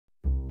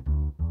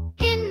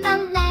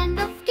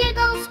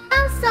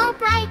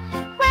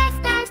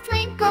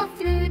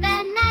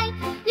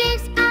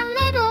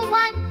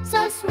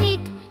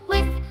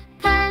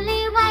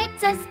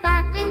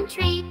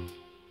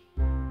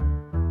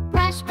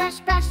Brush, brush,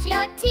 brush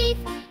your teeth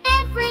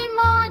every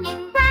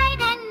morning, bright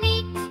and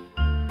neat.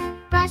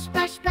 Brush,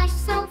 brush, brush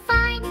so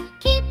fine,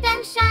 keep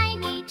them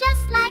shiny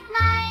just like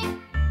mine.